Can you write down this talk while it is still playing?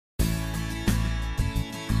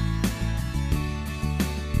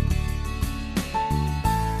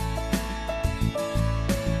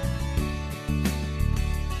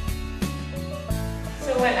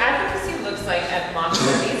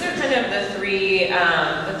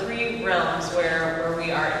the three realms where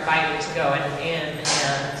we are invited to go and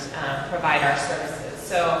provide our services.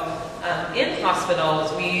 So in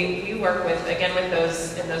hospitals, we work with, again, with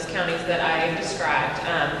those in those counties that I described.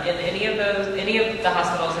 In any of the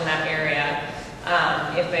hospitals in that area,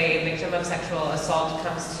 if a victim of sexual assault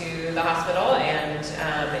comes to the hospital and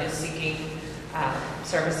is seeking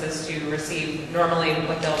services to receive, normally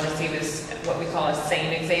what they'll receive is what we call a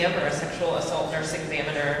SANE exam, or a sexual assault nurse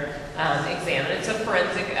examiner exam. And it's a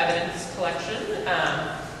forensic evidence collection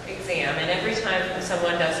exam. And every time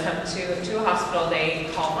someone does come to a hospital, they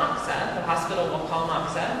call MOCSA. The hospital will call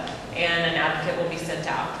MOCSA, and an advocate will be sent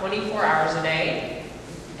out 24 hours a day,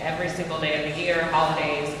 every single day of the year,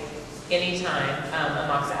 holidays, anytime a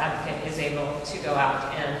MOCSA advocate is able to go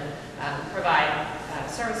out and provide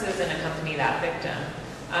services and accompany that victim.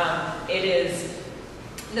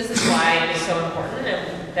 This is why it is so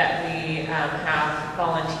important that we have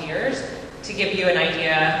volunteers. To give you an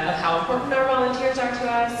idea of how important our volunteers are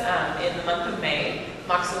to us, in the month of May,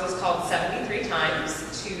 MOCSA was called 73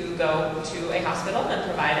 times to go to a hospital and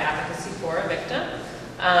provide advocacy for a victim.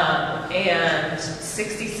 And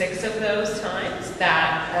 66 of those times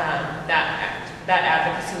that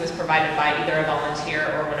advocacy was provided by either a volunteer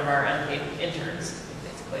or one of our unpaid interns,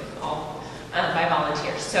 basically all by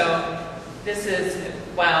volunteers. So this is,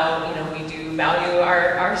 while we do value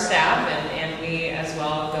our staff and we as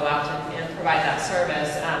well go out and provide that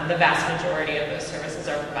service, the vast majority of those services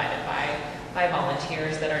are provided by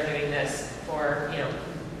volunteers that are doing this for,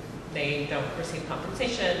 they don't receive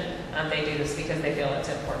compensation. They do this because they feel it's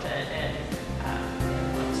important, and